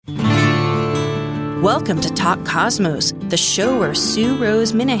Welcome to Talk Cosmos, the show where Sue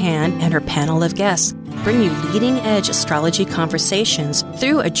Rose Minahan and her panel of guests bring you leading-edge astrology conversations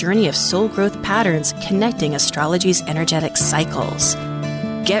through a journey of soul growth patterns connecting astrology's energetic cycles.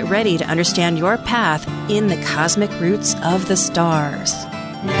 Get ready to understand your path in the cosmic roots of the stars.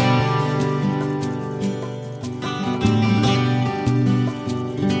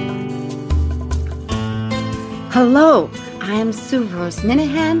 Hello, I'm Sue Rose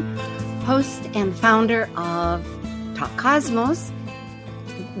Minahan, host and founder of Talk Cosmos,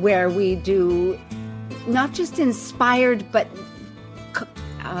 where we do not just inspired but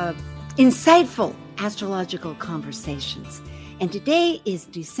insightful astrological conversations. And today is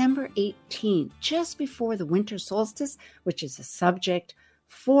December 18th, just before the winter solstice, which is a subject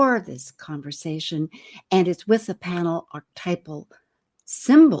for this conversation, and it's with the panel Archetypal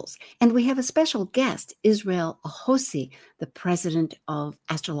Symbols. And we have a special guest, Israel Ahosi, the president of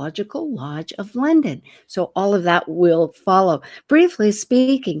Astrological Lodge of London. So all of that will follow. Briefly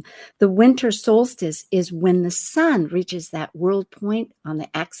speaking, the winter solstice is when the sun reaches that world point on the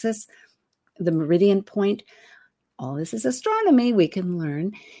axis, the meridian point. All this is astronomy we can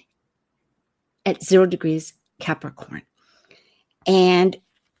learn at 0 degrees Capricorn. And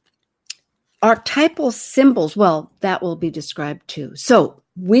archetypal symbols, well, that will be described too. So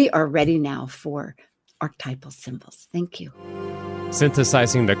we are ready now for archetypal symbols. Thank you.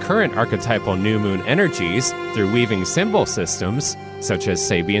 Synthesizing the current archetypal new moon energies through weaving symbol systems such as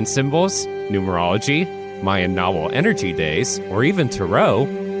Sabian symbols, numerology, Mayan novel energy days, or even tarot,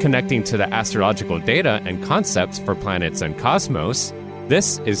 connecting to the astrological data and concepts for planets and cosmos,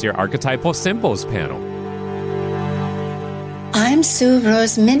 this is your Archetypal Symbols panel. I'm Sue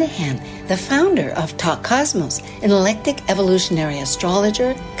Rose Minahan, the founder of Talk Cosmos, an eclectic evolutionary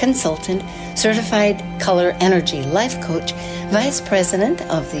astrologer, consultant, certified color energy life coach, vice president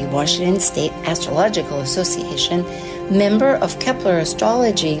of the Washington State Astrological Association, member of Kepler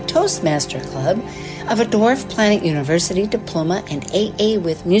Astrology Toastmaster Club, of a Dwarf Planet University diploma and AA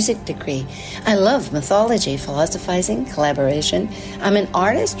with music degree. I love mythology, philosophizing, collaboration. I'm an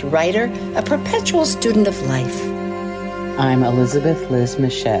artist, writer, a perpetual student of life. I'm Elizabeth Liz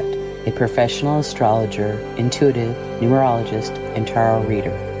Machette, a professional astrologer, intuitive, numerologist, and tarot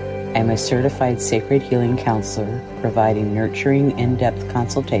reader. I'm a certified sacred healing counselor, providing nurturing, in-depth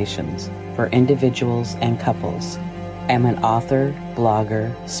consultations for individuals and couples. I'm an author,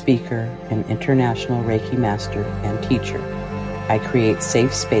 blogger, speaker, and international Reiki master and teacher. I create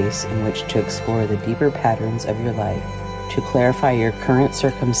safe space in which to explore the deeper patterns of your life, to clarify your current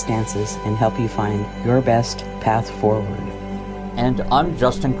circumstances and help you find your best path forward. And I'm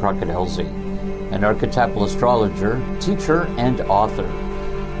Justin Crockett-Elzy, an archetypal astrologer, teacher, and author.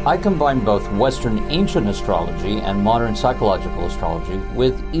 I combine both Western ancient astrology and modern psychological astrology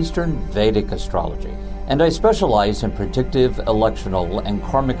with Eastern Vedic astrology, and I specialize in predictive, electional, and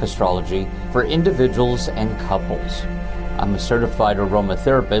karmic astrology for individuals and couples. I'm a certified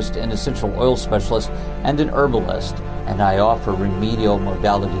aromatherapist, an essential oil specialist, and an herbalist, and I offer remedial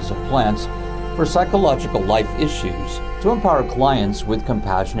modalities of plants for psychological life issues to empower clients with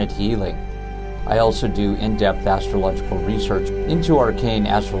compassionate healing. I also do in-depth astrological research into arcane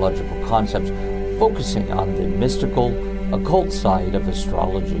astrological concepts, focusing on the mystical, occult side of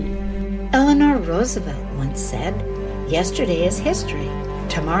astrology. Eleanor Roosevelt once said, "Yesterday is history,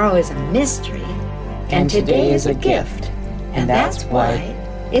 tomorrow is a mystery, and today is a gift." And that's why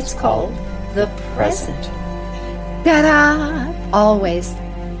it's called the present. Ta-da! Always.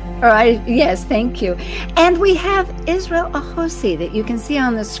 All right. Yes, thank you. And we have Israel Ahosi that you can see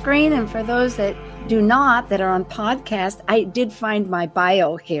on the screen. And for those that do not, that are on podcast, I did find my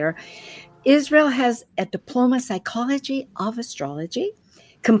bio here. Israel has a diploma psychology of astrology,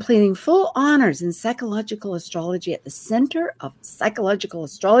 completing full honors in psychological astrology at the Center of Psychological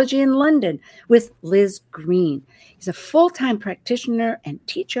Astrology in London with Liz Green. He's a full-time practitioner and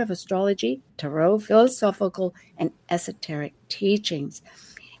teacher of astrology, tarot, philosophical, and esoteric teachings.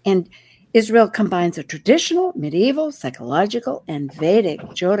 And Israel combines the traditional, medieval, psychological, and Vedic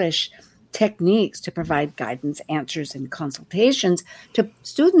Jyotish techniques to provide guidance, answers, and consultations to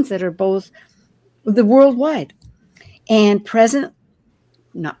students that are both worldwide. And currently,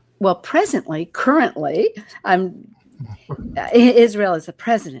 Israel is the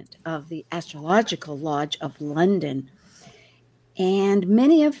president of the Astrological Lodge of London. And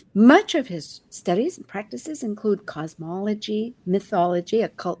much of his studies and practices include cosmology, mythology,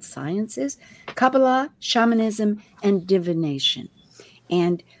 occult sciences, Kabbalah, shamanism, and divination.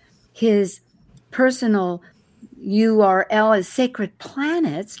 And his personal URL is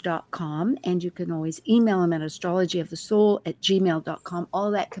sacredplanets.com, and you can always email them at astrologyofthesoul@gmail.com.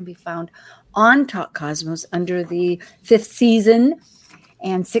 All that can be found on Talk Cosmos under the 5th season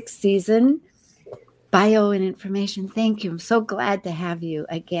and 6th season bio and information. Thank you. I'm so glad to have you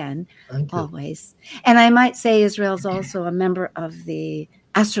again. Thank you. Always. And I might say Israel's also a member of the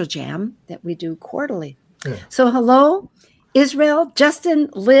Astro Jam that we do quarterly. Yeah. So hello, Israel, Justin,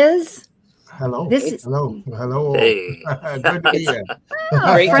 Liz. Hello. Hello. Hey. Good to be here.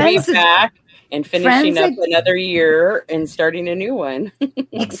 Great to Friends- be back and finishing up friends- another year and starting a new one.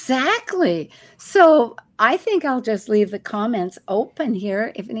 Exactly. So I think I'll just leave the comments open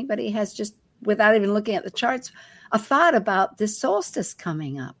here. If anybody has, just without even looking at the charts, a thought about this solstice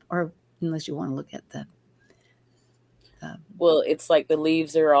coming up, or unless you want to look at the. Well, it's like the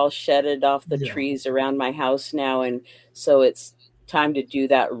leaves are all shedded off the trees around my house now. And so it's time to do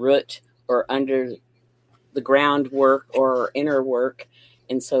that root or under the ground work or inner work.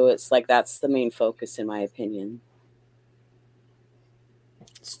 And so it's like that's the main focus, in my opinion.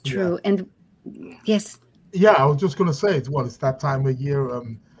 It's true. Yeah. And yes. Yeah, I was just going to say, it's that time of year.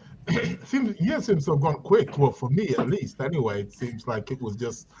 Year seems to have gone quick. Well, for me at least. Anyway, it seems like it was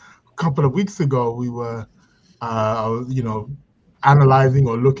just a couple of weeks ago we were, analyzing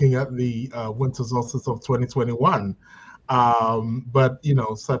or looking at the winter solstice of 2021. But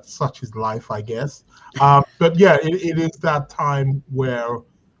such is life, I guess. But yeah, it is that time where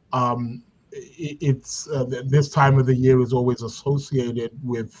it's this time of the year is always associated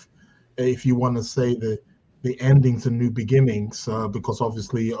with, if you want to say, the endings and new beginnings, because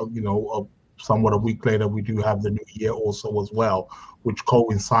obviously, somewhat a week later we do have the new year also as well, which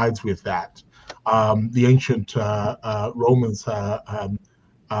coincides with that. The ancient Romans,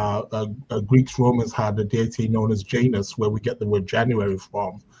 Greeks, Romans had a deity known as Janus, where we get the word January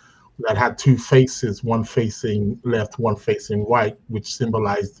from, that had two faces, one facing left, one facing right, which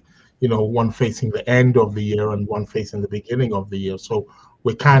symbolized, one facing the end of the year and one facing the beginning of the year. So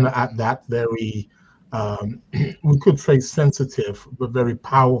we're kind of at that very, we could say sensitive, but very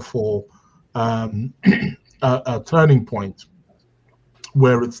powerful turning point,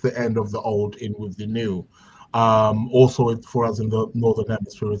 where it's the end of the old in with the new. Also, for us in the northern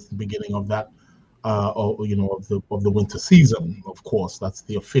hemisphere, it's the beginning of that, of the winter season. Of course, that's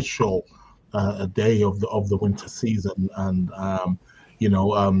the official day of the winter season, and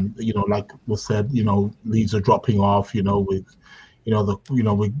like was said, leaves are dropping off.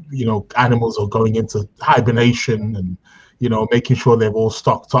 Animals are going into hibernation, and making sure they've all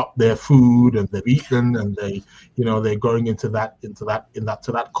stocked up their food and they've eaten, and they're going into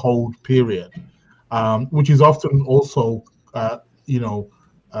that cold period, which is often also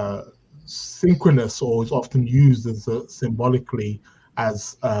synchronous, or is often used as symbolically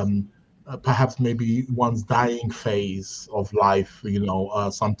as perhaps maybe one's dying phase of life,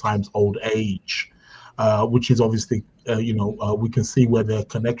 sometimes old age, which is obviously we can see where the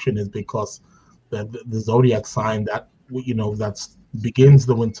connection is, because the zodiac sign that that begins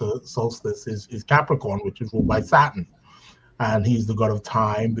the winter solstice is Capricorn, which is ruled by Saturn, and he's the god of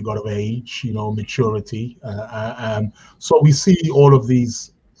time, the god of age, maturity. So we see all of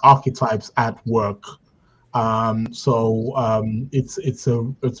these archetypes at work. It's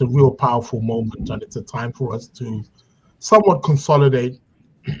a real powerful moment, and it's a time for us to somewhat consolidate,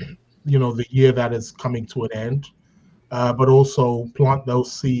 the year that is coming to an end, but also plant those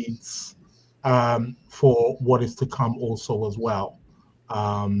seeds for what is to come also as well.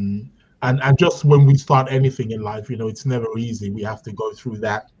 And just when we start anything in life, it's never easy. We have to go through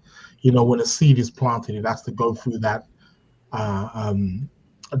that. When a seed is planted, it has to go through that a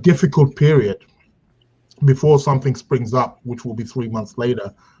difficult period before something springs up, which will be 3 months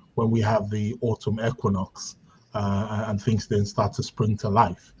later when we have the autumn equinox, and things then start to spring to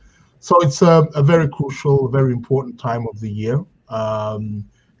life. So it's a very crucial, very important time of the year.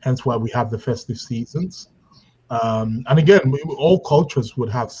 Hence why we have the festive seasons. And again, all cultures would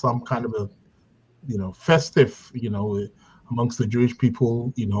have some kind of a, festive, amongst the Jewish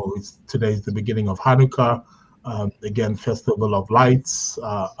people, today's the beginning of Hanukkah, again, Festival of Lights.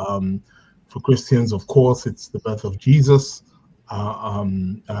 For Christians, of course, it's the birth of Jesus.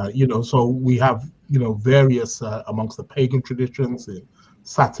 So we have, various amongst the pagan traditions,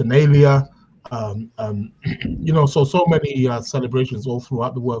 Saturnalia, so many celebrations all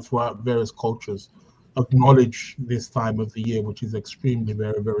throughout the world, throughout various cultures, acknowledge this time of the year, which is extremely,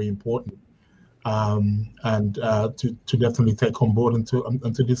 very, very important, and to definitely take on board and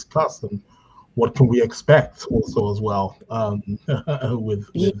to discuss, and what can we expect also as well, with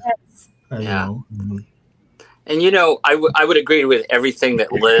yes. Yeah. And, I would agree with everything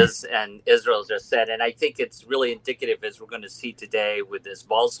that Liz and Israel just said. And I think it's really indicative, as we're going to see today with this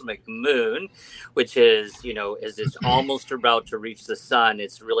balsamic moon, which is, as it's almost about to reach the sun,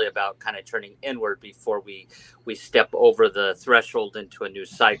 it's really about kind of turning inward before we step over the threshold into a new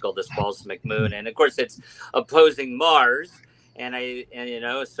cycle, this balsamic moon. And of course, it's opposing Mars.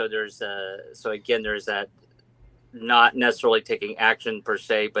 So there's that not necessarily taking action per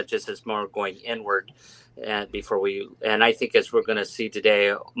se, but just as more going inward. And I think, as we're going to see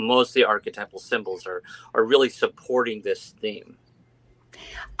today, most of the archetypal symbols are really supporting this theme.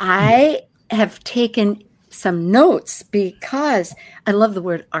 I have taken some notes because I love the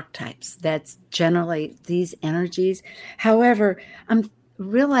word archetypes. That's generally these energies. However, I'm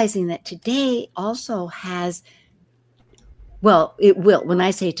realizing that today also has, well, it will. When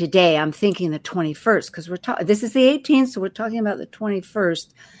I say today, I'm thinking the 21st, because this is the 18th, so we're talking about the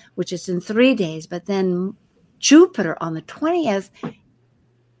 21st, which is in 3 days. But then Jupiter on the 20th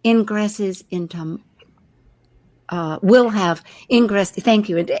ingresses into, will have ingress,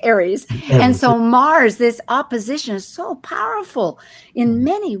 into Aries. And so Mars, this opposition is so powerful in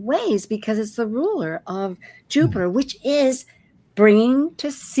many ways because it's the ruler of Jupiter, which is bringing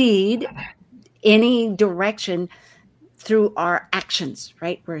to seed any direction through our actions,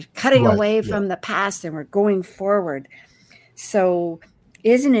 right? We're cutting away from the past and we're going forward. So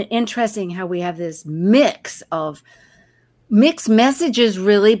isn't it interesting how we have this mixed messages,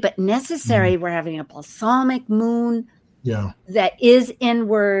 really, but necessary? We're having a balsamic moon that is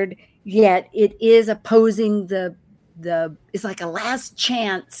inward, yet it is opposing it's like a last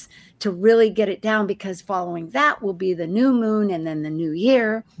chance to really get it down, because following that will be the new moon and then the new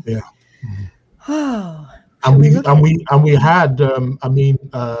year. Yeah. Oh. And we had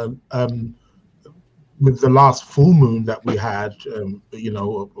with the last full moon that we had,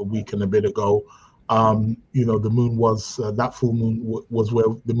 a week and a bit ago, the moon was that full moon was where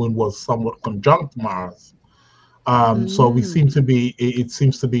the moon was somewhat conjunct Mars. So we seem to be. It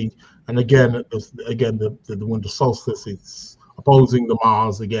seems to be, and again the winter solstice, it's opposing the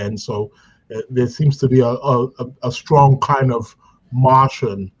Mars again. So there seems to be a strong kind of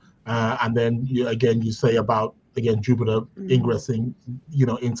Martian. And then you say about Jupiter ingressing,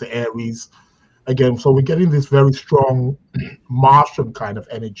 into Aries again. So we're getting this very strong Martian kind of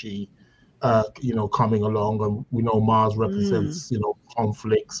energy, coming along. And we know Mars represents,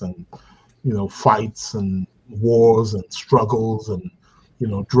 conflicts and, fights and wars and struggles and,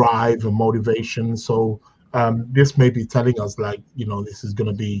 drive and motivation. So this may be telling us, this is going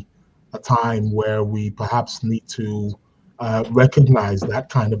to be a time where we perhaps need to recognize that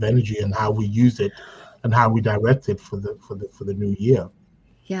kind of energy and how we use it and how we direct it for the new year.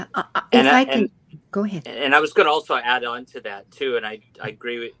 Yeah, if I can go ahead. And I was going to also add on to that too, and I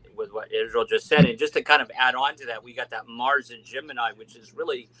agree with what Israel just said. And just to kind of add on to that, we got that Mars in Gemini, which is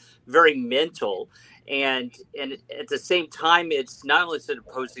really very mental, and at the same time, it's not only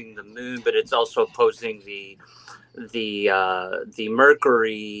opposing the moon, but it's also opposing the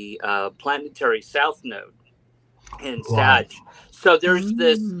Mercury planetary south node in Sag. So there's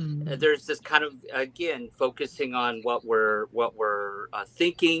this kind of, again, focusing on what we're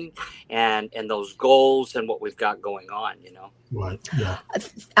thinking and those goals and what we've got going on, Right. Yeah.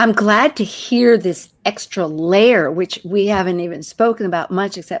 I'm glad to hear this extra layer, which we haven't even spoken about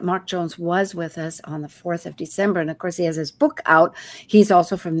much, except Mark Jones was with us on the 4th of December. And of course, he has his book out. He's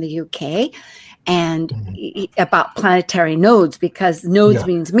also from the UK. And about planetary nodes, because nodes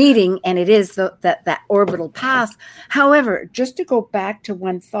means meeting, and it is that orbital path. However, just to go back to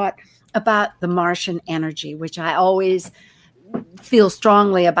one thought about the Martian energy, which I always feel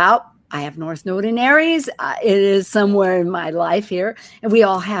strongly about. I have North Node in Aries. It is somewhere in my life here, and we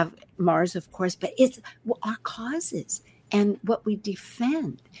all have Mars, of course, but it's our causes and what we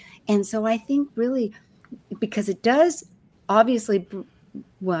defend. And so I think really, because it does obviously,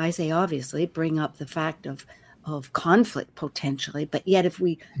 well, I say obviously, bring up the fact of conflict potentially, but yet if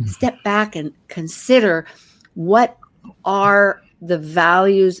we step back and consider what are the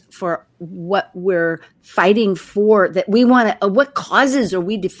values for what we're fighting for, that we want to, what causes are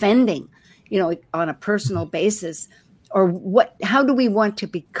we defending, on a personal basis, or how do we want to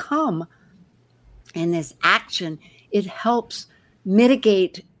become in this action? It helps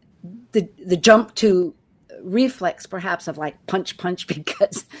mitigate the jump to reflex, perhaps, of like punch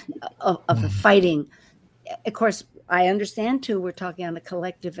because of the fighting. Of course, I understand too, we're talking on a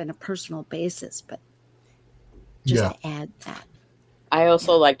collective and a personal basis, but just to add that. I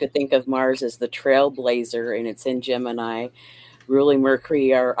also like to think of Mars as the trailblazer, and it's in Gemini. Ruling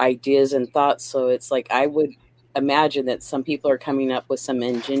Mercury are ideas and thoughts. So it's like, I would imagine that some people are coming up with some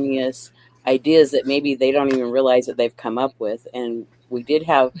ingenious ideas that maybe they don't even realize that they've come up with. And we did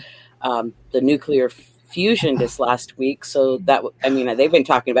have the nuclear fusion this last week. So that, I mean, they've been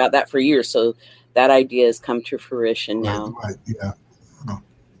talking about that for years. So that idea has come to fruition now. Right. Yeah.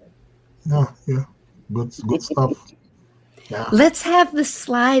 Yeah. Good stuff. Yeah. Let's have the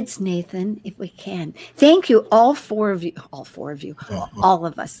slides, Nathan, if we can. Thank you, all four of you. Yeah. All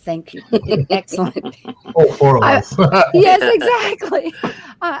of us. Thank you. Excellent. All four of us. Yes, exactly.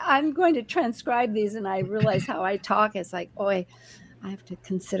 I'm going to transcribe these, and I realize how I talk. It's like, I have to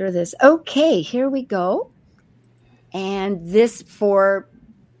consider this. Okay, here we go. And this for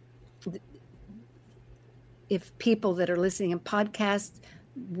if people that are listening in podcasts,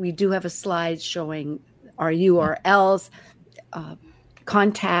 we do have a slide showing our URLs,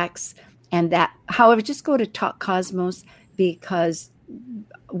 contacts, and that. However, just go to Talk Cosmos because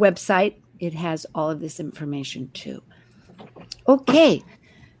website, it has all of this information too. Okay.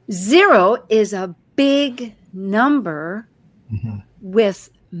 0 is a big number with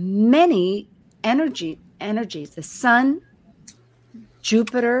many energies. The Sun,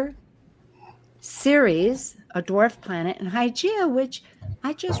 Jupiter, Ceres, a dwarf planet, and Hygeia, which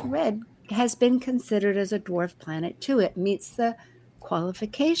I just read has been considered as a dwarf planet too. It meets the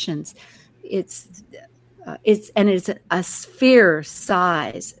qualifications. It's a sphere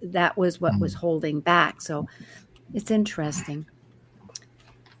size. That was what was holding back. So it's interesting.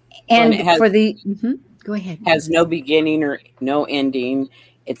 And it has, for the go ahead. Has no beginning or no ending.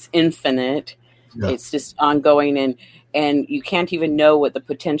 It's infinite. Yeah. It's just ongoing, and you can't even know what the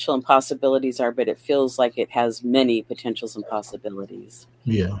potential and possibilities are, but it feels like it has many potentials and possibilities.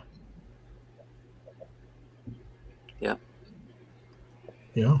 Yeah.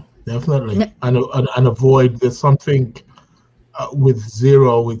 Yeah, definitely. And avoid, there's something with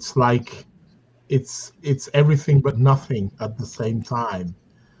 0, it's like it's everything but nothing at the same time.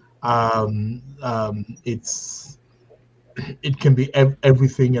 It can be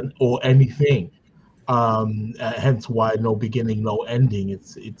everything or anything. Hence why no beginning, no ending.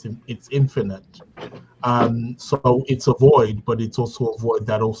 It's infinite. So it's a void, but it's also a void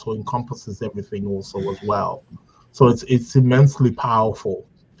that also encompasses everything also as well. So it's immensely powerful.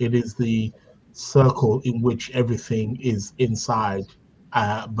 It is the circle in which everything is inside,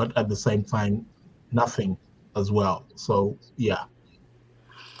 but at the same time, nothing as well. So yeah.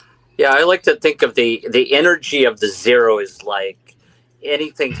 Yeah, I like to think of the energy of the 0 is like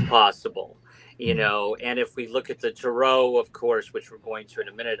anything's possible, and if we look at the tarot, of course, which we're going to in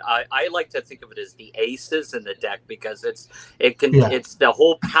a minute, I like to think of it as the aces in the deck because it's the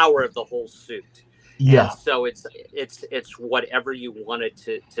whole power of the whole suit. Yeah. And so it's whatever you want it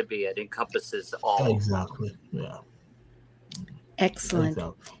to be. It encompasses all. Exactly. Yeah. Excellent.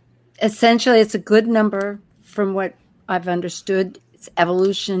 Exactly. Essentially, it's a good number from what I've understood. It's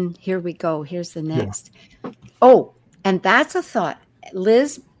evolution. Here we go. Here's the next. Yeah. Oh, and that's a thought.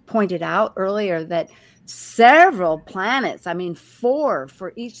 Liz pointed out earlier that several planets, 4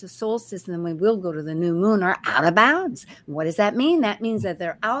 for each the solar system, and we will go to the new moon, are out of bounds. What does that mean? That means that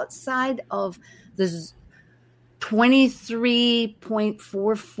they're outside of the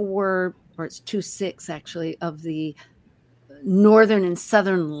 23.44, or it's 26 actually, of the northern and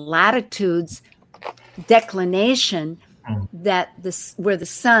southern latitudes declination, that where the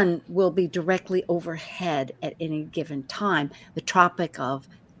sun will be directly overhead at any given time. The Tropic of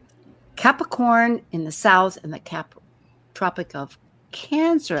Capricorn in the south and the Tropic of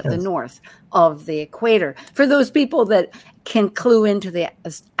Cancer at the north of the equator. For those people that can clue into the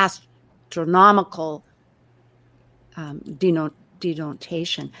astronomical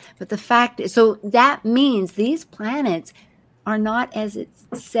denotation. But the fact is, so that means these planets are not, as it's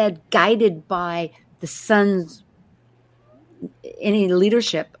said, guided by the sun's any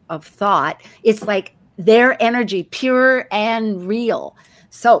leadership of thought. It's like their energy, pure and real.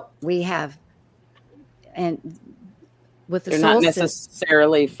 So we have, and with the they're not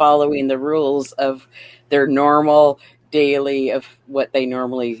necessarily following the rules of their normal daily of what they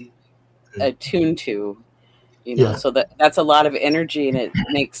normally attune to, so that's a lot of energy, and it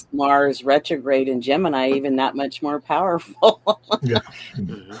makes Mars retrograde in Gemini even that much more powerful. Yeah.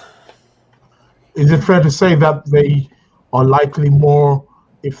 Is it fair to say that they are likely more,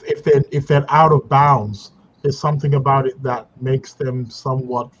 if they're out of bounds, there's something about it that makes them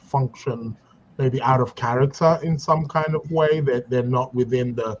somewhat function maybe out of character in some kind of way, that they're not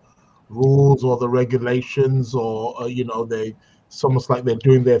within the rules or the regulations, or it's almost like they're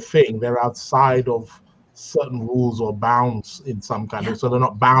doing their thing. They're outside of certain rules or bounds in some kind of, so they're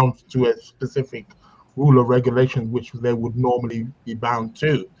not bound to a specific rule or regulation which they would normally be bound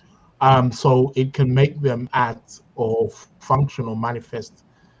to. So it can make them act or function or manifest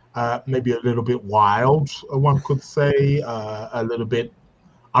maybe a little bit wild, one could say, a little bit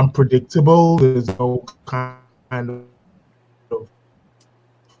unpredictable. There's no kind of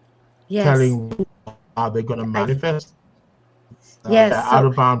telling how they're going to manifest. Out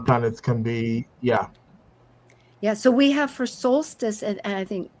of bound planets can be, Yeah, so we have for solstice, and I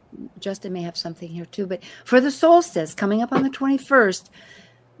think Justin may have something here too, but for the solstice coming up on the 21st,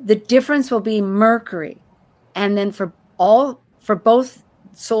 the difference will be Mercury. And then for both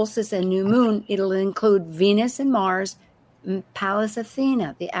solstice and new moon, it'll include Venus and Mars, and Pallas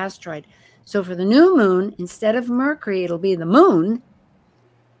Athena, the asteroid. So for the new moon, instead of Mercury, it'll be the moon,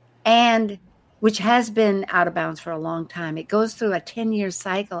 and which has been out of bounds for a long time. It goes through a 10-year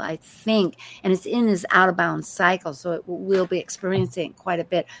cycle, I think, and it's in this out of bounds cycle. So we'll be experiencing it quite a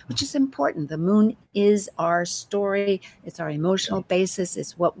bit, which is important. The moon is our story. It's our emotional basis.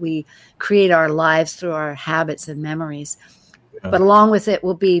 It's what we create our lives through our habits and memories. Yeah. But along with it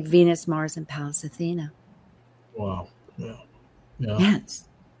will be Venus, Mars, and Pallas Athena. Wow. Yeah. Yes.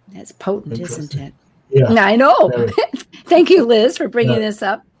 That's potent, isn't it? Yeah. I know. Thank you, Liz, for bringing this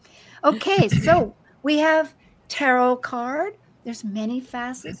up. Okay, so we have tarot card. There's many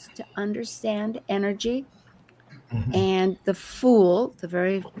facets to understand energy. Mm-hmm. And the Fool,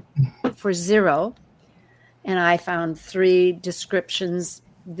 for 0. And I found 3 descriptions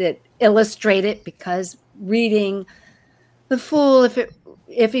that illustrate it, because reading the Fool, if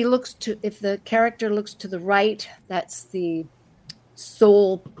the character looks to the right, that's the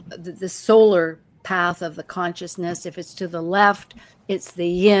soul, the solar path of the consciousness. If it's to the left, it's the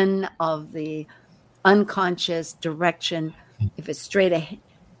yin of the unconscious direction. If it's straight ahead,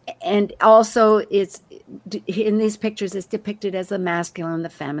 and also it's in these pictures, it's depicted as the masculine, the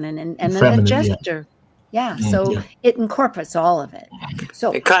feminine, and then the gesture. Yeah. So it incorporates all of it.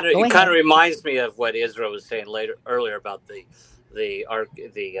 So it kind of reminds me of what Israel was saying earlier about the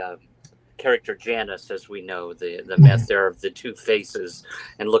character Janus, as we know, the myth there of the 2 faces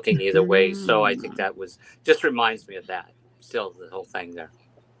and looking either way. So I think that just reminds me of that. Still, the whole thing there.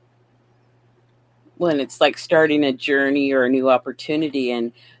 When it's like starting a journey or a new opportunity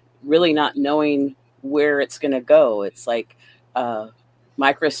and really not knowing where it's going to go. It's like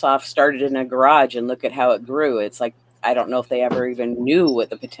Microsoft started in a garage and look at how it grew. It's like, I don't know if they ever even knew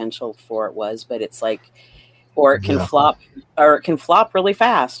what the potential for it was, but it's like, or it can flop really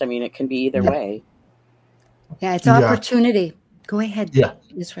fast. I mean, it can be either way. Yeah, it's opportunity. Go ahead,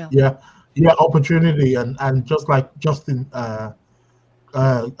 Israel. Yeah, opportunity, and just like Justin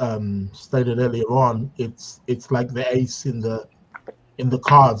stated earlier on, it's like the ace in the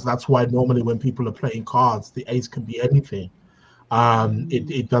cards. That's why normally when people are playing cards, the ace can be anything.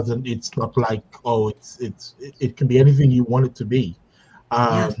 It's not like it can be anything you want it to be.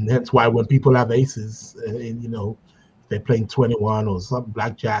 That's why when people have aces, they're playing 21 or some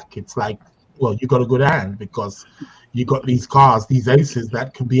blackjack, it's like, well, you got a good hand because you got these cards, these aces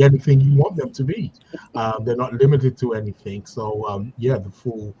that can be anything you want them to be. They're not limited to anything. So the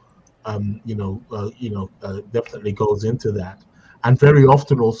Fool, definitely goes into that. And very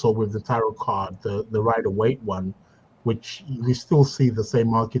often also with the tarot card, the Rider-Waite one, which we still see the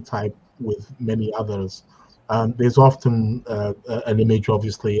same archetype with many others. There's often an image,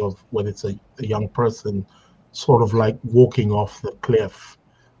 obviously, of when it's a young person sort of like walking off the cliff,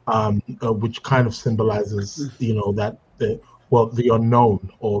 which kind of symbolizes, that the unknown,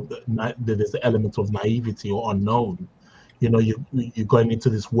 or there's the element of naivety or unknown. You're going into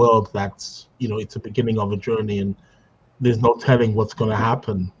this world that's, it's the beginning of a journey, and there's no telling what's going to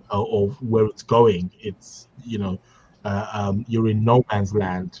happen or where it's going. It's, you're in no man's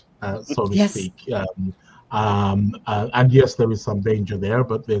land, so to speak. And yes, there is some danger there,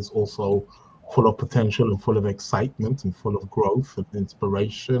 but there's also full of potential and full of excitement and full of growth and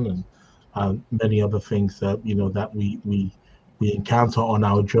inspiration and many other things that that we encounter on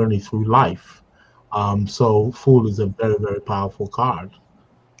our journey through life. So Fool is a very, very powerful card.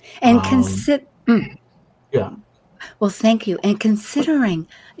 And well, thank you. And considering,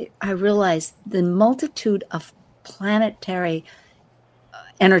 I realize the multitude of planetary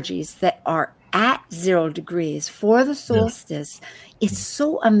energies that are at 0 degrees for the solstice, it's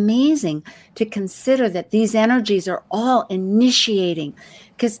so amazing to consider that these energies are all initiating.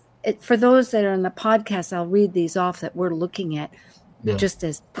 Because for those that are on the podcast, I'll read these off that we're looking at just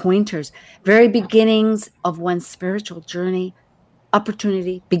as pointers. Very beginnings of one's spiritual journey,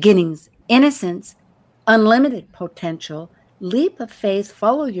 opportunity, beginnings, innocence, unlimited potential, leap of faith,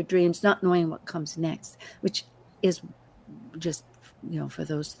 follow your dreams, not knowing what comes next, which is just, for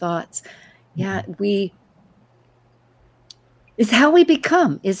those thoughts. Yeah, it's how we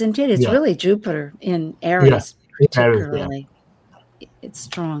become, isn't it? It's really Jupiter in Aries, particularly. It's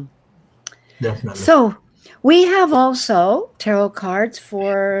strong. Definitely. So we have also tarot cards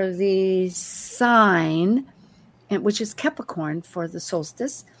for the sign, which is Capricorn for the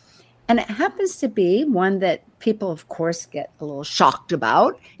solstice. And it happens to be one that people, of course, get a little shocked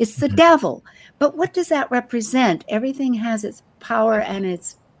about. It's the devil. But what does that represent? Everything has its power and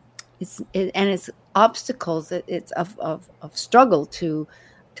its obstacles. It's of struggle to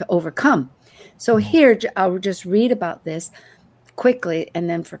overcome. So here, I'll just read about this quickly and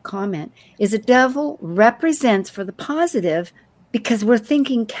then for comment, is the devil represents for the positive, because we're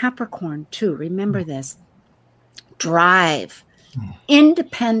thinking Capricorn too. Remember this. Drive.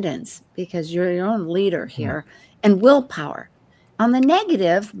 Independence, because you're your own leader here, and willpower. On the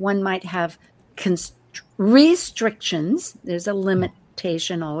negative, one might have restrictions. There's a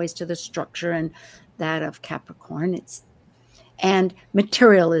limitation always to the structure and that of Capricorn. And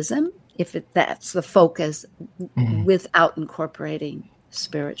materialism, if that's the focus, without incorporating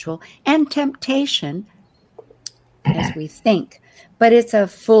spiritual, and temptation, as we think. But it's a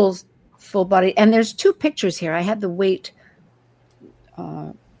full body. And there's two pictures here. I have the weight.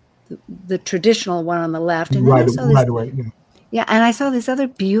 The traditional one on the left, and right away. Yeah, and I saw this other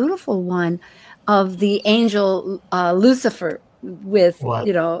beautiful one of the angel Lucifer with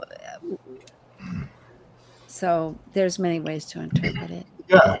So there's many ways to interpret it.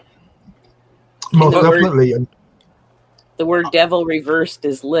 Yeah, most definitely. The word devil reversed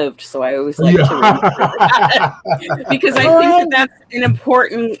is lived, so I always like to remember that because I think that's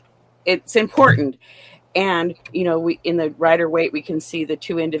it's important. And, we in the Rider-Waite, we can see the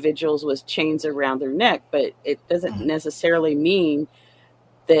two individuals with chains around their neck, but it doesn't necessarily mean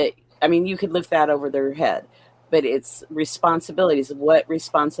that, you could lift that over their head, but it's responsibilities. What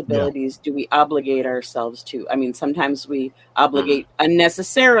responsibilities do we obligate ourselves to? Sometimes we obligate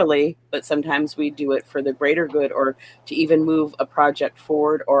unnecessarily, but sometimes we do it for the greater good or to even move a project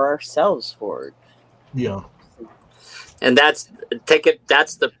forward or ourselves forward. Yeah. And that's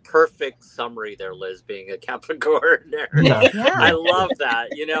the perfect summary there, Liz, being a Capricorn. Yeah. I love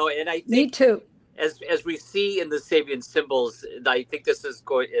that, and I think me too. As we see in the Sabian symbols, I think this is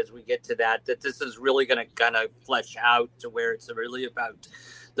going, as we get to that this is really going to kind of flesh out to where it's really about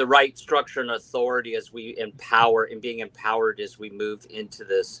the right structure and authority as we empower and being empowered as we move into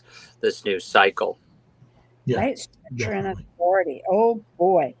this new cycle. Yeah. Right structure and authority. Oh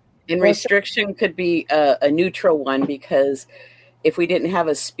boy. And restriction could be a neutral one, because if we didn't have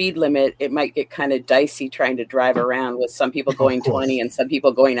a speed limit, it might get kind of dicey trying to drive around with some people going 20 and some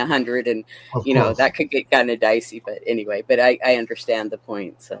people going 100. And, that could get kind of dicey. But anyway, I understand the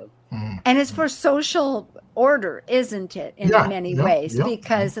point. So, and it's for social order, isn't it, in many ways? Yeah.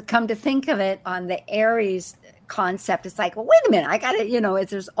 Because come to think of it, on the Aries concept, it's like, well, wait a minute, I got to,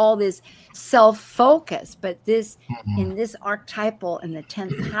 there's all this self-focus, but this in this archetypal in the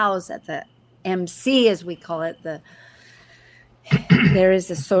 10th house at the MC, as we call it, there is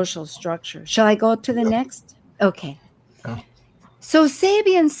a social structure. Shall I go to the next? Okay. So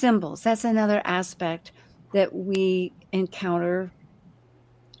Sabian symbols, that's another aspect that we encounter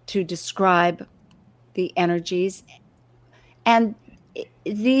to describe the energies. And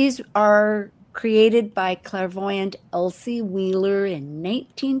these are created by clairvoyant Elsie Wheeler in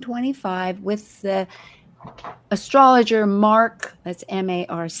 1925 with the astrologer Mark, that's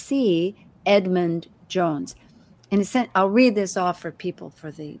M-A-R-C, Edmund Jones. And I'll read this off for people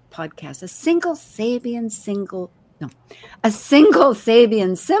for the podcast. A single Sabian symbol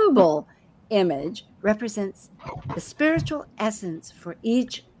image represents the spiritual essence for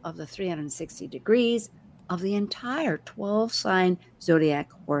each of the 360 degrees of the entire 12-sign zodiac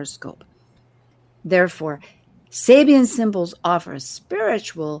horoscope. Therefore, Sabian symbols offer a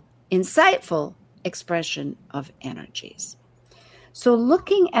spiritual, insightful expression of energies. So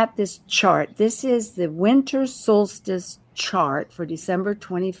looking at this chart, this is the winter solstice chart for December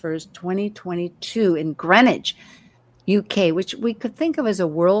 21st, 2022 in Greenwich, UK, which we could think of as a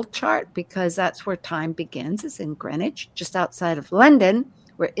world chart because that's where time begins. It's in Greenwich, just outside of London,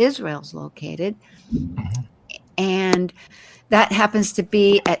 where Israel's located. And that happens to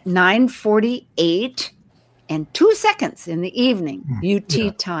be at 9:48 and 2 seconds in the evening,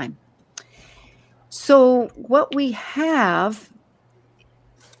 UT time. So what we have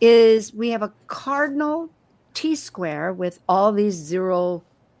is we have a cardinal T-square with all these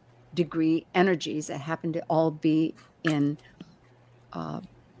 0-degree energies that happen to all be in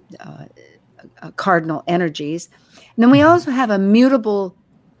cardinal energies. And then we also have a mutable,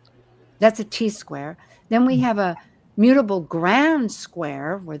 that's a T-square. Then we have a mutable grand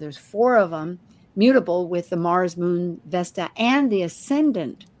square where there's 4 of them, mutable with the Mars, Moon, Vesta, and the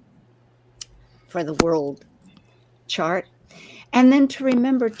ascendant for the world chart. And then to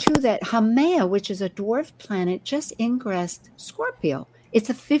remember, too, that Haumea, which is a dwarf planet, just ingressed Scorpio. It's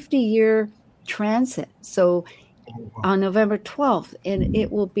a 50-year transit. So on November 12th, and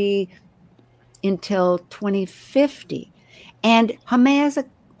it will be until 2050. And Haumea is a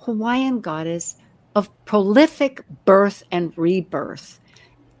Hawaiian goddess of prolific birth and rebirth,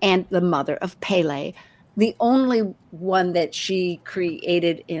 and the mother of Pele, the only one that she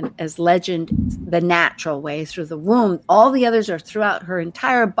created as legend the natural way through the womb. All the others are throughout her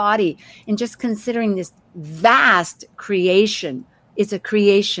entire body. And just considering this vast creation, it's a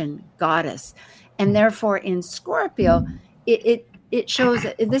creation goddess. And therefore in Scorpio, it shows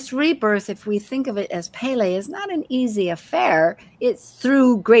that this rebirth, if we think of it as Pele, is not an easy affair. It's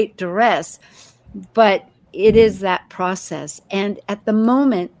through great duress, but it is that process. And at the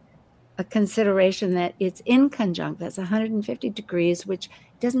moment, a consideration that it's in conjunct, that's 150 degrees, which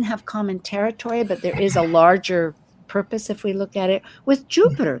doesn't have common territory, but there is a larger purpose if we look at it, with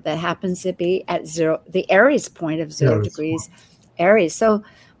Jupiter that happens to be at 0, the Aries point of 0 degrees Aries. So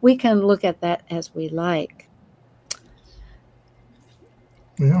we can look at that as we like.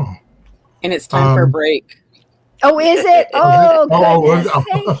 Yeah. And it's time for a break. Oh, is it? Oh, goodness.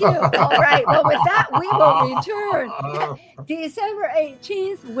 Thank you. All right. Well, with that, we will return December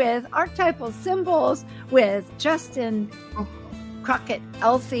 18th with archetypal symbols with Justin Crockett,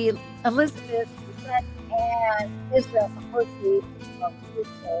 Elsie, Elizabeth, and Israel Hosi from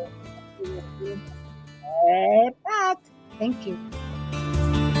Tuesday. Right back. Thank you.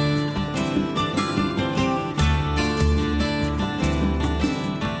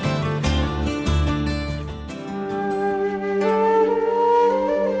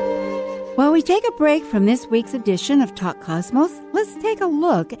 While we take a break from this week's edition of Talk Cosmos, let's take a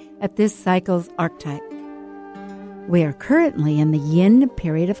look at this cycle's archetype. We are currently in the yin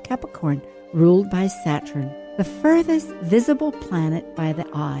period of Capricorn, ruled by Saturn, the furthest visible planet by the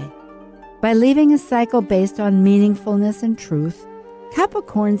eye. By leaving a cycle based on meaningfulness and truth,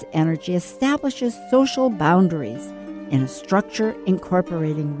 Capricorn's energy establishes social boundaries in a structure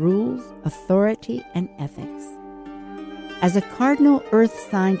incorporating rules, authority, and ethics. As a cardinal earth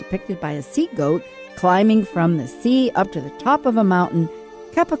sign depicted by a sea goat climbing from the sea up to the top of a mountain,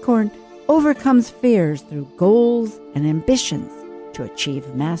 Capricorn overcomes fears through goals and ambitions to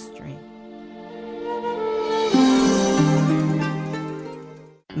achieve mastery.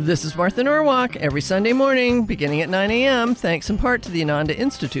 This is Martha Norwalk. Every Sunday morning, beginning at 9 a.m., thanks in part to the Ananda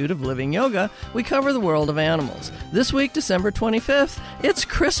Institute of Living Yoga, we cover the world of animals. This week, December 25th, it's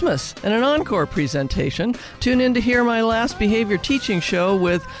Christmas and an encore presentation. Tune in to hear my last behavior teaching show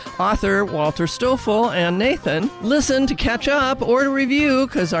with author Walter Stoffel and Nathan. Listen to catch up or to review,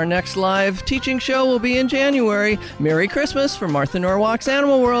 because our next live teaching show will be in January. Merry Christmas from Martha Norwalk's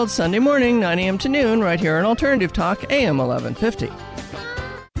Animal World, Sunday morning, 9 a.m. to noon, right here on Alternative Talk, AM 1150.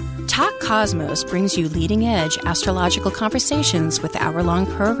 Talk Cosmos brings you leading-edge astrological conversations with hour-long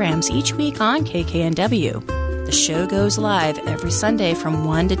programs each week on KKNW. The show goes live every Sunday from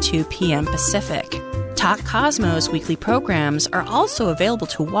 1 to 2 p.m. Pacific. Talk Cosmos weekly programs are also available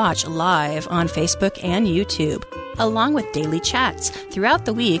to watch live on Facebook and YouTube, along with daily chats throughout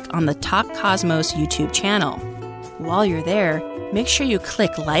the week on the Talk Cosmos YouTube channel. While you're there, make sure you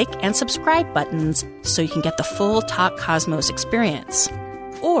click like and subscribe buttons so you can get the full Talk Cosmos experience.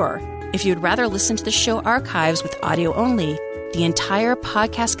 Or, if you'd rather listen to the show archives with audio only, the entire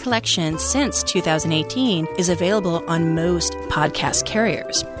podcast collection since 2018 is available on most podcast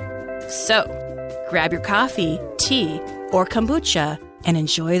carriers. So, grab your coffee, tea, or kombucha and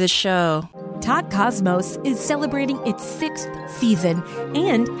enjoy the show. Talk Cosmos is celebrating its 6th season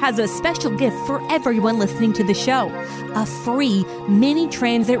and has a special gift for everyone listening to the show. A free mini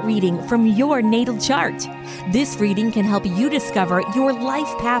transit reading from your natal chart. This reading can help you discover your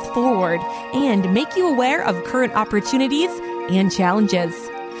life path forward and make you aware of current opportunities and challenges.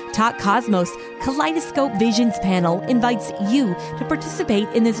 Talk Cosmos Kaleidoscope Visions panel invites you to participate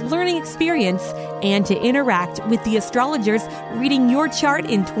in this learning experience and to interact with the astrologers reading your chart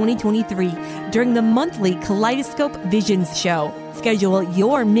in 2023 during the monthly Kaleidoscope Visions show. Schedule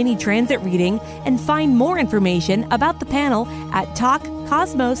your mini transit reading and find more information about the panel at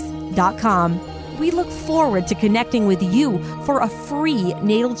talkcosmos.com. We look forward to connecting with you for a free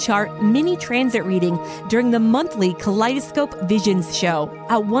natal chart mini transit reading during the monthly Kaleidoscope Visions show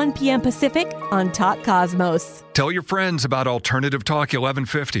at 1 p.m. Pacific on Talk Cosmos. Tell your friends about Alternative Talk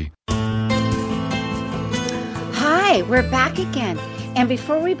 1150. Hi, we're back again. And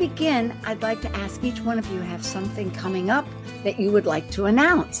before we begin, I'd like to ask each one of you have something coming up that you would like to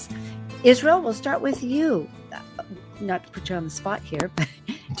announce. Israel, we'll start with you. Not to put you on the spot here, but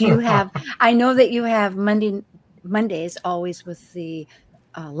do you have, I know that you have Monday Mondays, always with the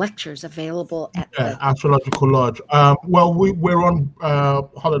lectures available at the Astrological Lodge. Well, we're on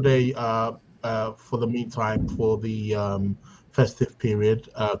holiday for the meantime for the festive period,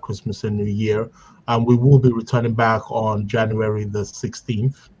 Christmas and New Year. We will be returning back on January the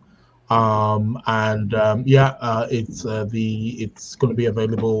 16th. It's going to be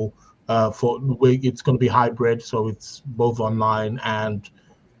available it's going to be hybrid, so it's both online and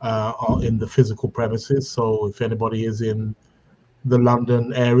in the physical premises. So if anybody is in the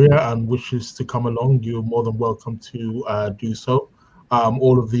London area and wishes to come along, you're more than welcome to do so.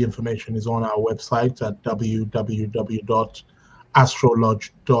 All of the information is on our website at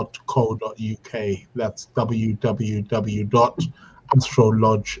www.astrolodge.co.uk. That's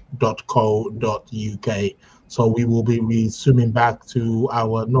www.astrolodge.co.uk. So we will be resuming back to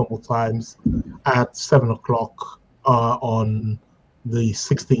our normal times at 7 o'clock on the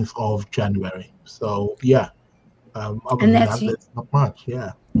 16th of January. So other than that, there's not much.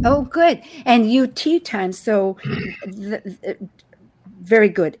 Oh, good. And UT time, so very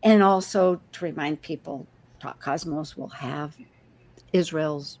good. And also to remind people, Talk Cosmos will have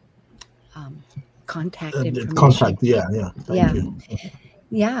Israel's contact information. Contact, Thank you.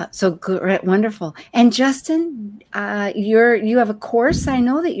 Yeah, so good, wonderful. And Justin, you have a course I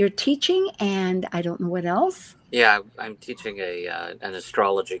know that you're teaching, and I don't know what else. Yeah, I'm teaching an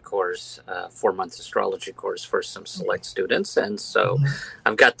astrology course, 4-month astrology course for some select students, and so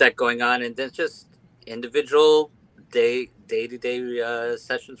I've got that going on, and then just individual day-to-day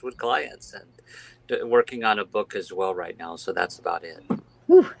sessions with clients, and working on a book as well right now. So that's about it.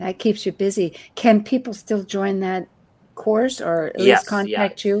 Ooh, that keeps you busy. Can people still join that course, or at least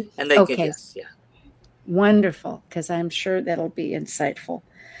contact you? And they can, yes. Wonderful, because I'm sure that'll be insightful.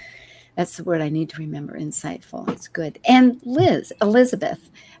 That's the word I need to remember, insightful. It's good. And Elizabeth,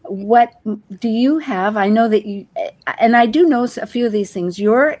 what do you have? I know that you, and I do know a few of these things.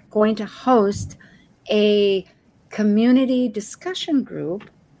 You're going to host a community discussion group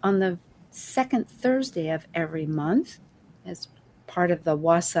on the second Thursday of every month as part of the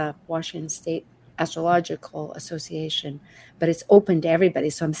WASA, Washington State Astrological Association, but it's open to everybody.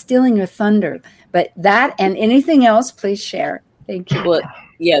 So I'm stealing your thunder, but that and anything else, please share. Thank you. Well,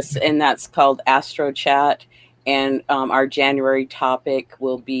 yes, and that's called Astro Chat. And our January topic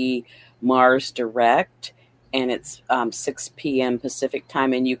will be Mars Direct, and it's 6 p.m. Pacific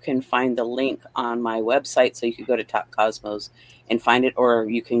time. And you can find the link on my website, so you can go to Talk Cosmos and find it, or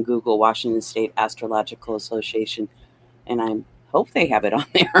you can Google Washington State Astrological Association, and I hope they have it on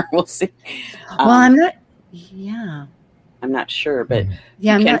there. We'll see. Well, I'm not sure, but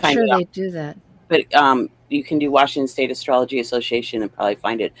I'm not sure they do that. But you can do Washington State Astrology Association and probably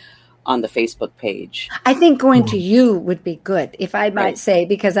find it on the Facebook page. I think going to you would be good, if I might say,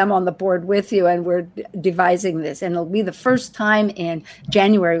 because I'm on the board with you and we're devising this. And it'll be the first time in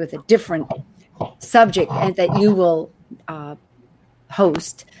January with a different subject and that you will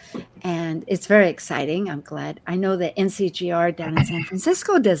host. And it's very exciting. I'm glad. I know that NCGR down in San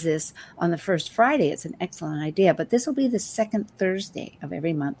Francisco does this on the first Friday. It's an excellent idea. But this will be the second Thursday of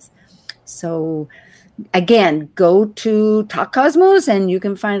every month. So again, go to Talk Cosmos and you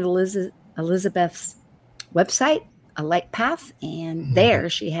can find Elizabeth's website, A Light Path, and there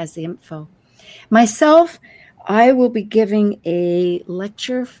she has the info. Myself, I will be giving a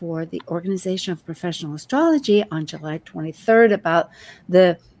lecture for the Organization of Professional Astrology on July 23rd about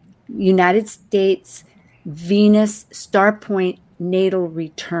the United States Venus star point natal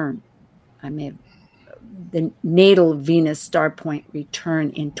return. The natal Venus star point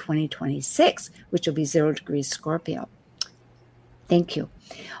return in 2026, which will be 0 degrees Scorpio. Thank you.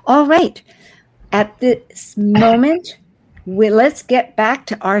 All right. At this moment, let's get back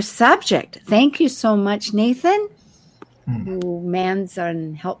to our subject. Thank you so much, Nathan, who mans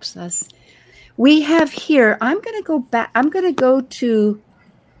and helps us. We have here, I'm going to go back. I'm going to go to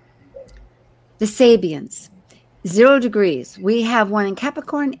the Sabians, 0 degrees. We have one in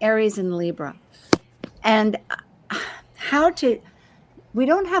Capricorn, Aries, and Libra. And we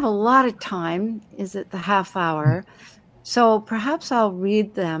don't have a lot of time. Is it the half hour? So perhaps I'll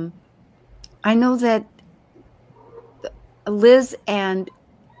read them. I know that Liz and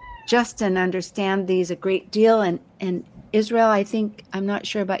Justin understand these a great deal. And Israel, I think, I'm not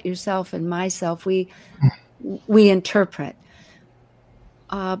sure about yourself and myself. We interpret.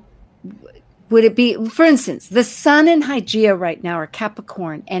 Would it be, for instance, the sun in Hygeia right now are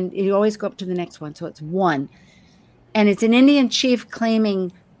Capricorn, and you always go up to the next one, so it's 1. And it's an Indian chief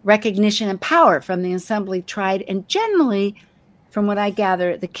claiming recognition and power from the assembly tribe. And generally, from what I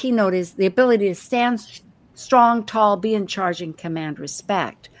gather, the keynote is the ability to stand strong, tall, be in charge, and command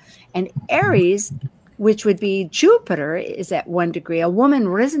respect. And Aries which would be Jupiter, is at 1 degree. A woman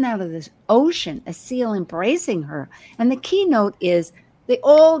risen out of the ocean, a seal embracing her. And the keynote is the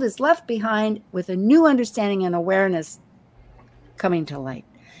old is left behind with a new understanding and awareness coming to light.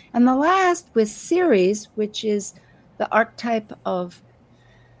 And the last with Ceres, which is the archetype of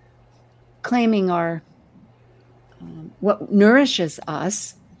claiming our what nourishes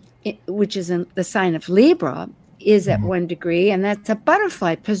us, which is in the sign of Libra, is at 1 degree, and that's a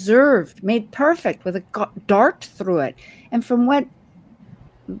butterfly preserved, made perfect with a dart through it. And from what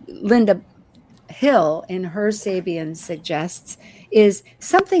Linda Hill in her Sabian suggests is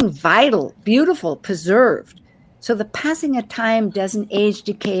something vital, beautiful, preserved. So the passing of time doesn't age,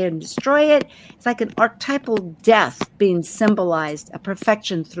 decay, and destroy it. It's like an archetypal death being symbolized, a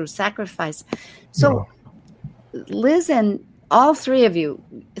perfection through sacrifice. So Liz and all three of you,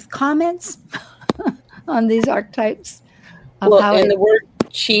 comments on these archetypes? The word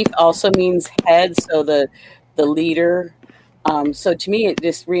chief also means head, so the leader. So to me, it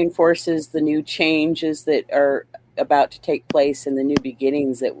just reinforces the new changes that are about to take place and the new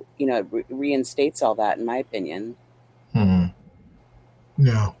beginnings that, reinstates all that, in my opinion.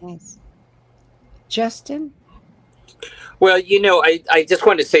 Yeah. Nice. Justin? Well, I just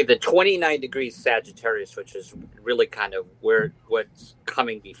wanted to say the 29 degrees Sagittarius, which is really kind of what's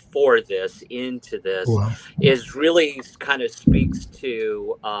coming before this, into this, is really kind of speaks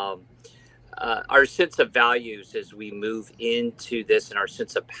to our sense of values as we move into this, and our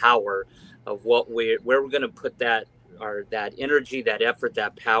sense of power of where we're going to put that energy, that effort,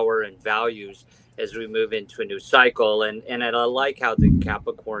 that power and values as we move into a new cycle. And I like how the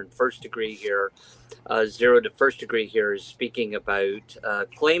Capricorn first degree here, 0 to first degree here, is speaking about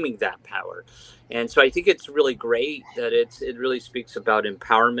claiming that power. And so I think it's really great that it really speaks about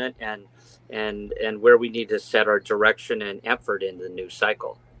empowerment and where we need to set our direction and effort in the new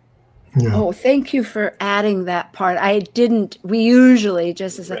cycle. Yeah. Oh, thank you for adding that part. We usually,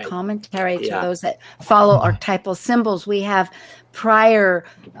 just as a commentary to those that follow archetypal symbols, we have prior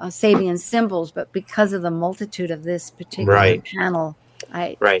Sabian symbols, but because of the multitude of this particular panel,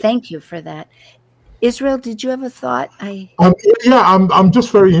 I thank you for that. Israel, did you have a thought? I'm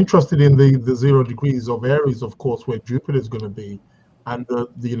just very interested in the 0 degrees of Aries, of course, where Jupiter is going to be, and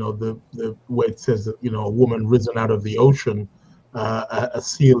the way it says that, a woman risen out of the ocean, a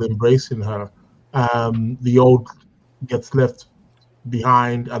seal embracing her. The old gets left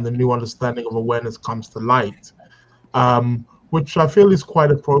behind, and the new understanding of awareness comes to light, which I feel is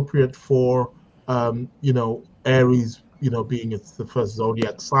quite appropriate for Aries. Being it's the first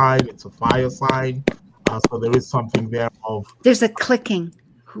zodiac sign, it's a fire sign, so there is something there of. There's a clicking.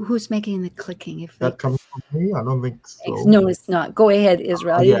 Who's making the clicking? If that comes from me, I don't think so. No, it's not. Go ahead,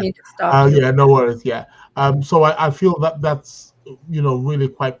 Israel. You need to stop. No worries. Yeah. So I feel that's really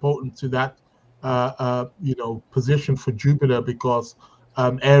quite potent to that position for Jupiter, because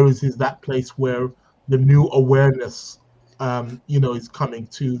Aries is that place where the new awareness is coming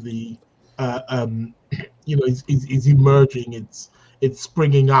to the is emerging, it's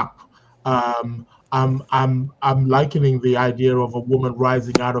springing up. I'm likening the idea of a woman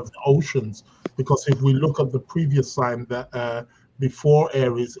rising out of the oceans, because if we look at the previous sign that before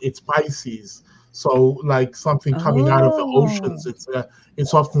Aries, it's Pisces. So like something coming out of the oceans.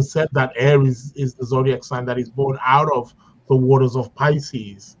 It's often said that Aries is the zodiac sign that is born out of the waters of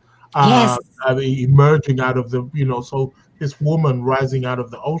Pisces. Emerging out of the, so this woman rising out of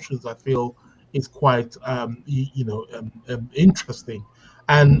the oceans, I feel, is quite interesting,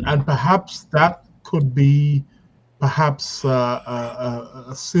 and perhaps that could be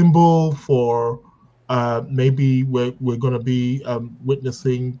a symbol for maybe we're going to be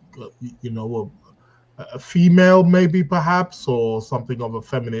witnessing a female, maybe perhaps, or something of a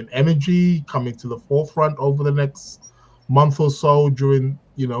feminine energy coming to the forefront over the next month or so during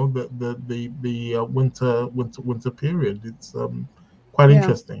the winter period. It's quite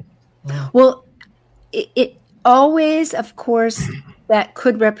interesting. Well, it always, of course, that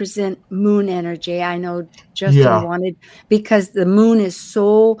could represent moon energy. I know Justin wanted, because the moon is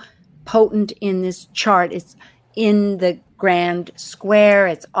so potent in this chart. It's in the grand square.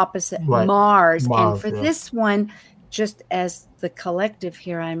 It's opposite Mars. And for this one, just as the collective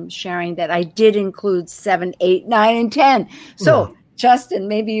here, I'm sharing that I did include 7, 8, 9, and 10. So, Justin,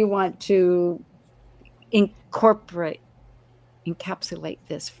 maybe you want to encapsulate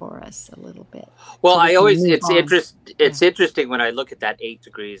this for us a little bit. Well, it's interesting when I look at that 8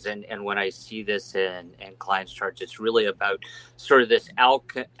 degrees and when I see this in clients' charts. It's really about sort of this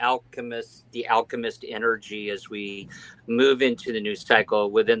alchemist energy as we move into the new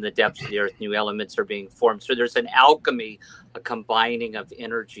cycle. Within the depths of the earth, new elements are being formed. So there's an alchemy a combining of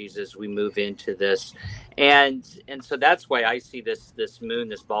energies as we move into this, and so that's why I see this moon,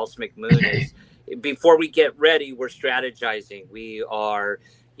 this balsamic moon, is before we get ready, we're strategizing. We are,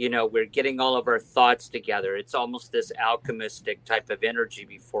 we're getting all of our thoughts together. It's almost this alchemistic type of energy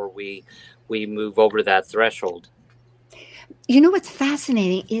before we move over that threshold. What's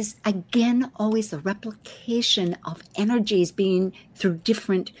fascinating is, again, always the replication of energies being through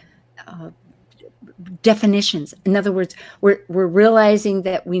different definitions. In other words, we're realizing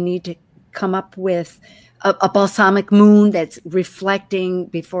that we need to come up with a balsamic moon that's reflecting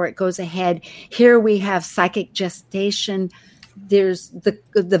before it goes ahead. Here we have psychic gestation. There's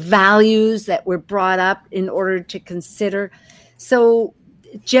the values that were brought up in order to consider. So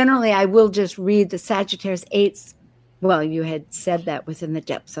generally, I will just read the Sagittarius 8. Well, you had said that within the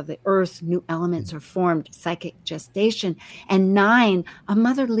depths of the earth, new elements are formed, psychic gestation. And 9, a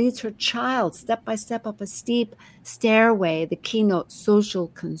mother leads her child step by step up a steep stairway, the keynote, social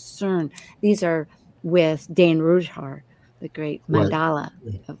concern. These are with Dane Rudhyar, the great mandala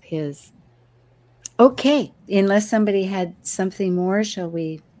of his. Okay, unless somebody had something more, shall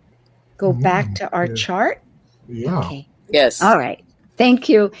we go back to our chart? Yeah. Okay. Yes. All right. Thank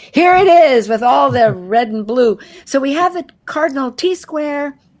you. Here it is with all the red and blue. So we have the cardinal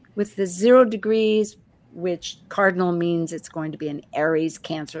T-square with the 0 degrees, which cardinal means it's going to be an Aries,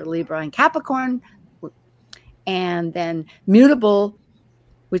 Cancer, Libra, and Capricorn. And then mutable,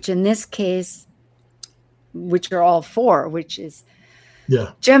 which in this case, which are all 4, which is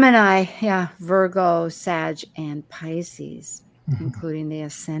Gemini, Virgo, Sag, and Pisces, including the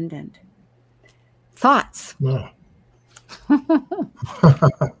ascendant. Thoughts? Yeah.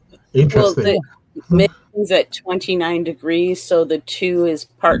 Interesting. Well, the mid's at 29 degrees, so the 2 is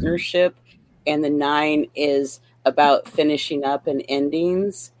partnership, and the 9 is about finishing up and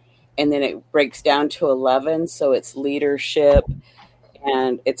endings, and then it breaks down to 11, so it's leadership,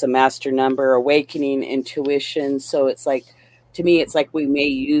 and it's a master number, awakening, intuition. So it's like, to me, it's like we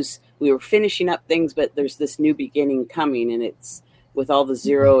were finishing up things, but there's this new beginning coming, and it's with all the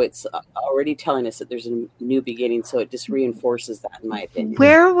 0, it's already telling us that there's a new beginning. So it just reinforces that, in my opinion.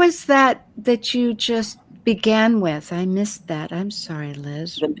 Where was that you just began with? I missed that. I'm sorry,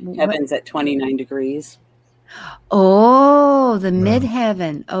 Liz. The midheaven's at 29 degrees. Oh, the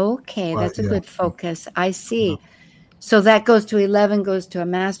midheaven. Okay, that's a good focus. I see. So that goes to 11, goes to a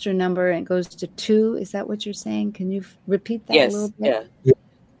master number, and goes to 2. Is that what you're saying? Can you repeat that a little bit? Yeah.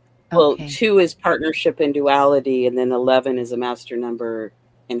 Well, 2 is partnership and duality, and then 11 is a master number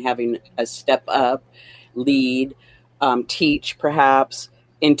and having a step up, lead, teach, perhaps,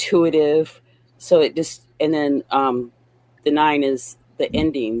 intuitive. So it just, and then the 9 is the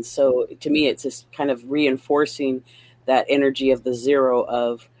ending. So to me, it's just kind of reinforcing that energy of the 0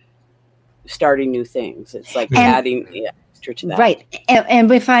 of starting new things. It's like adding extra to that. Right.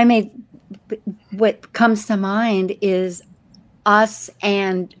 And if I may, what comes to mind is us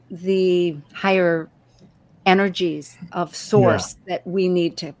and the higher energies of source that we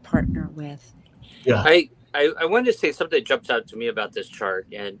need to partner with. Yeah. I wanted to say something that jumps out to me about this chart,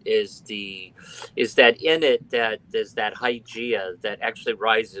 and is that in it that there's that Hygeia that actually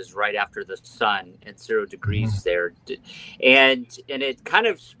rises right after the sun at 0 degrees there, and it kind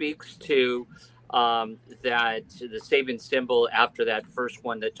of speaks to that the Sabian symbol after that first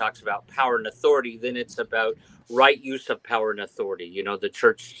one that talks about power and authority. Then it's about right use of power and authority. The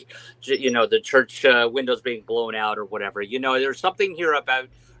church, windows being blown out or whatever. There's something here about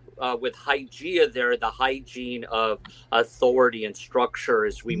with Hygeia there, the hygiene of authority and structure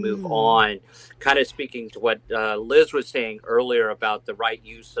as we move on, kind of speaking to what Liz was saying earlier about the right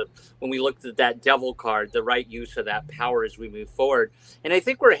use of, when we looked at that devil card, the right use of that power as we move forward. And I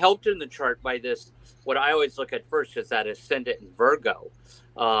think we're helped in the chart by this, what I always look at first is that ascendant in Virgo.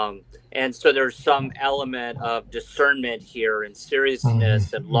 And so there's some element of discernment here and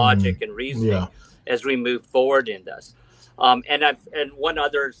seriousness and logic and reasoning as we move forward in this. And one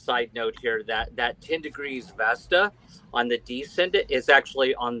other side note here, that 10 degrees Vesta on the descendant is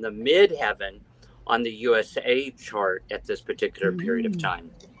actually on the midheaven on the USA chart at this particular period of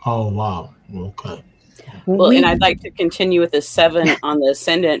time. Oh, wow. Okay. Well, and I'd like to continue with the 7 on the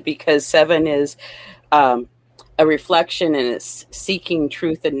ascendant, because 7 is a reflection and it's seeking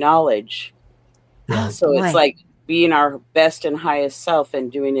truth and knowledge. So it's like being our best and highest self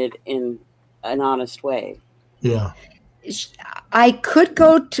and doing it in an honest way. Yeah. I could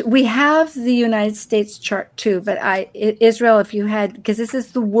go to, we have the United States chart too, but Israel, if you had, because this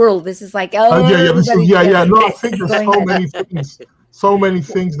is the world, this is like, No, I think there's so many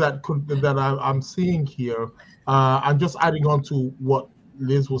things that I'm seeing here. I'm just adding on to what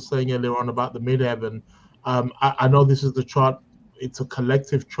Liz was saying earlier on about the midheaven. I know this is the chart. It's a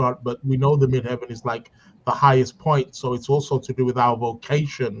collective chart, but we know the midheaven is like the highest point. So it's also to do with our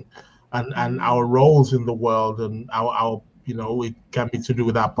vocation and our roles in the world, and our it can be to do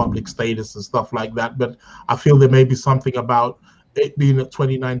with our public status and stuff like that. But I feel there may be something about it being at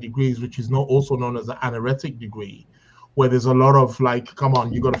 29 degrees, which is also known as an anaretic degree, where there's a lot of like, come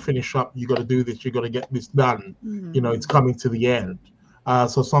on, you got to finish up, you got to do this, you got to get this done. It's coming to the end.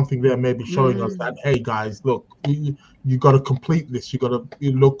 So something there may be showing us that, hey guys, look, you got to complete this. You got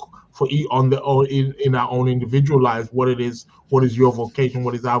to look for in our own individual lives what it is, what is your vocation,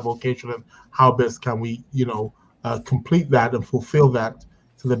 what is our vocation, and how best can we, complete that and fulfill that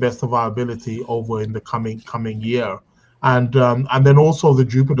to the best of our ability over in the coming year. And then also the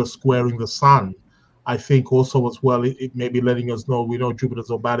Jupiter squaring the Sun, I think also as well, it may be letting us know, we know Jupiter's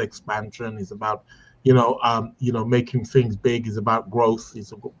about expansion, is about making things big, is about growth,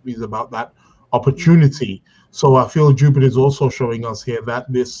 is about that opportunity. So I feel Jupiter is also showing us here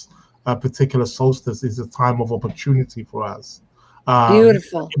that this particular solstice is a time of opportunity for us.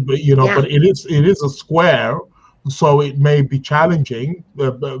 Beautiful. But but it is a square, so it may be challenging,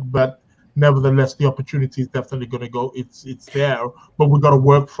 but nevertheless, the opportunity is definitely going to go. It's there, but we've got to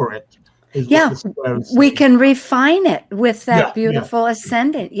work for it. We can refine it with that beautiful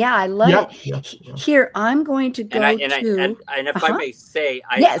ascendant. Yeah, I love it. Here, I'm going to go and if I may say,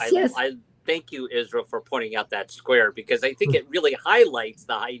 I thank you, Israel, for pointing out that square, because I think it really highlights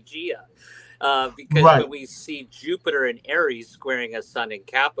the Hygeia. Because when we see Jupiter in Aries squaring a Sun in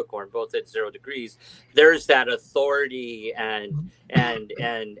Capricorn, both at 0 degrees, there's that authority and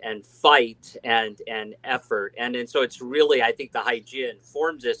fight and effort, and so it's really, I think the Hygeia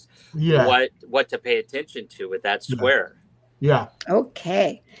informs us what to pay attention to with that square. Yeah.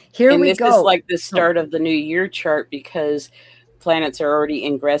 Okay. Here we go. This is like the start of the new year chart, because planets are already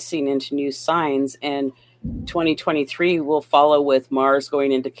ingressing into new signs, and 2023 will follow with Mars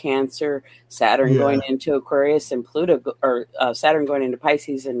going into Cancer, Saturn going into Aquarius, and Pluto, Saturn going into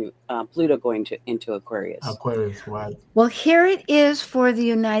Pisces, and Pluto going into Aquarius. Aquarius, right. Well, here it is for the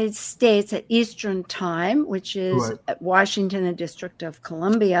United States at Eastern Time, which is at Washington and District of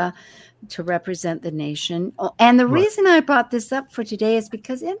Columbia, to represent the nation. And the reason I brought this up for today is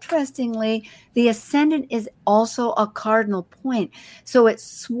because, interestingly, the ascendant is also a cardinal point. So it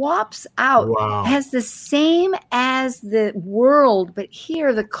swaps out, has the same as the world, but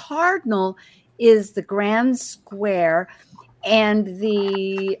here the cardinal is the grand square, and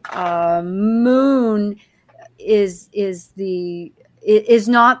the moon is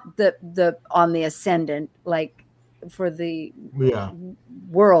not the on the ascendant, like for the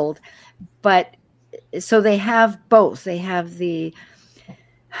world, but so they have both. They have they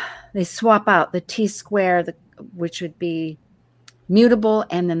swap out the T square, which would be mutable,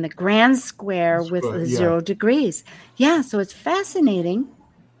 and then the grand square with the 0 degrees. Yeah, so it's fascinating.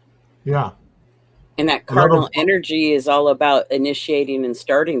 Yeah. And that cardinal energy is all about initiating and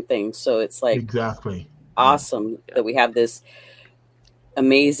starting things. So it's like awesome that we have this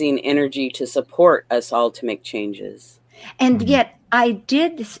amazing energy to support us all to make changes. And yet I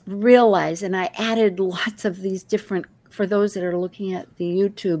did realize, and I added lots of these different, for those that are looking at the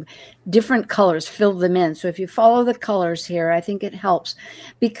YouTube, different colors, fill them in. So if you follow the colors here, I think it helps,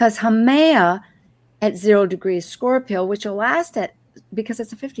 because Haumea at 0 degrees Scorpio, which will last because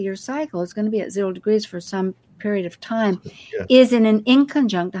it's a 50-year cycle, it's going to be at 0 degrees for some period of time, is in an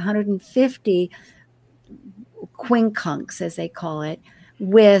inconjunct 150 quincunx, as they call it,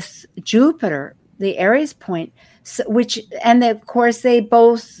 with Jupiter, the Aries point, of course they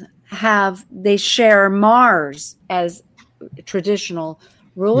both they share Mars as traditional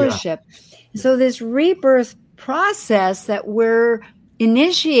rulership. So this rebirth process that we're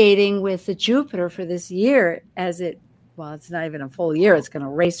initiating with the Jupiter for this year, it's not even a full year, it's going to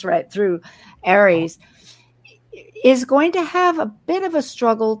race right through Aries, is going to have a bit of a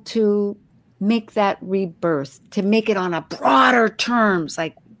struggle to make that rebirth, to make it on a broader terms,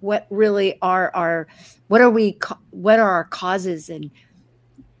 like what really are our causes and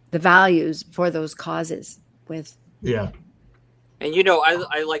the values for those causes with. And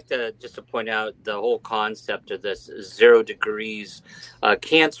I like to point out the whole concept of this 0 degrees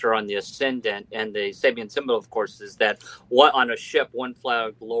Cancer on the ascendant, and the Sabian symbol, of course, is that on a ship, one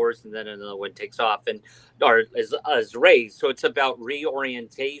flag lowers and then another one takes off or is raised. So it's about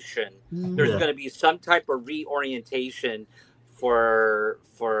reorientation. There's going to be some type of reorientation for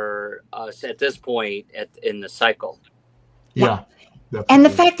us at this point in the cycle. Definitely. And the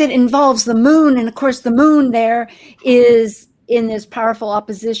fact that it involves the moon, and of course the moon there is in this powerful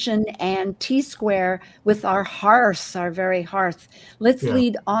opposition and T square with our hearth, our very hearth. Let's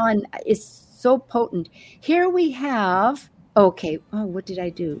lead on. It's so potent. Here we have, okay, oh, what did I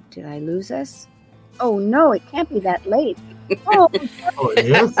do? Did I lose us? Oh, no, it can't be that late. Oh, it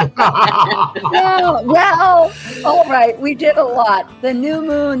is? yeah, well, all right, we did a lot. The new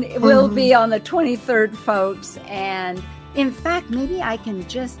moon will be on the 23rd, folks. And in fact, maybe I can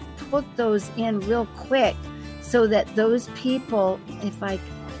just put those in real quick so that those people,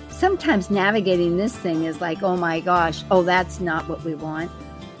 sometimes navigating this thing is like, oh my gosh, oh, that's not what we want.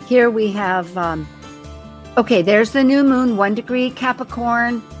 Here we have, okay, there's the new moon, 1 degree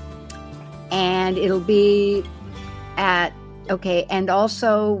Capricorn, and it'll be at, okay, and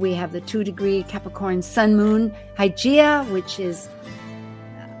also we have the 2 degree Capricorn sun moon, Hygeia, which is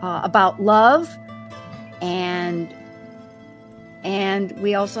about love, and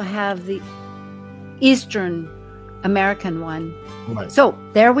we also have the Eastern American one. Right. So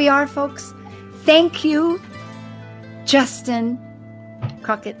there we are, folks. Thank you, Justin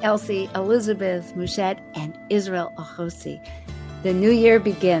Crockett, Elsie, Elizabeth Mouchette, and Israel Ohosi. The new year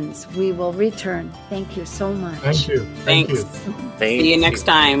begins. We will return. Thank you so much. Thank you. Thanks. See you next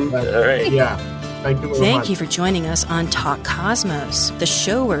time. All right. Yeah. Thank you very much. Thank you for joining us on Talk Cosmos, the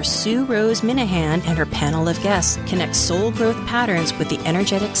show where Sue Rose Minahan and her panel of guests connect soul growth patterns with the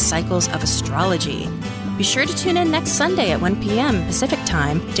energetic cycles of astrology. Be sure to tune in next Sunday at 1 p.m. Pacific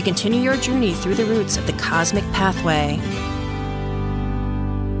Time to continue your journey through the roots of the cosmic pathway.